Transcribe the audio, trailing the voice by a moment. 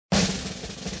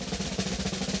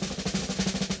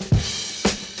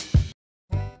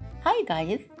Hi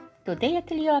guys, today I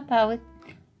tell you about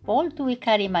bald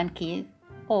Uakari monkeys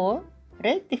or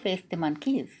red-faced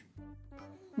monkeys.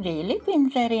 They live in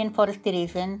the rainforest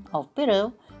region of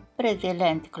Peru, Brazil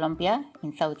and Colombia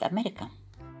in South America.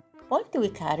 Bald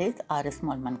Uakaris are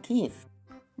small monkeys.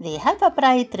 They have a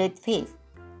bright red face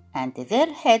and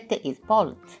their head is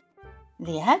bald.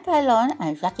 They have a long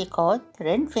and jacky coat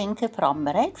ranging from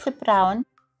red-brown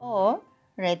or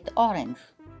red-orange.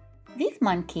 These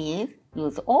monkeys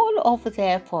use all of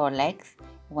their forelegs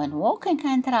when walking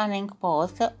and running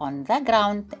both on the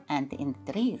ground and in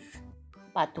trees.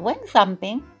 But when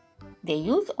jumping, they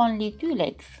use only two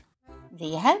legs.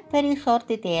 They have very short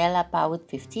tail, about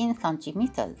 15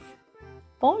 centimeters.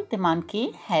 Bald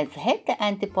monkey has head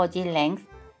and body length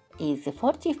is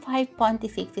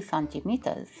 45.6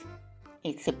 centimeters.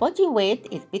 Its body weight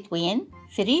is between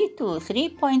 3 to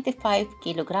 3.5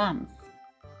 kilograms.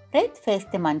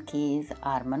 Red-faced monkeys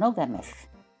are monogamous,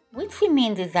 which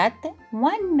means that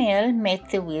one male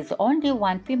mates with only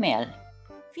one female.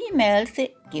 Females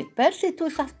give birth to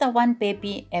just one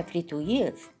baby every 2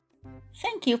 years.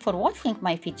 Thank you for watching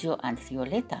my video and see you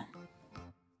later.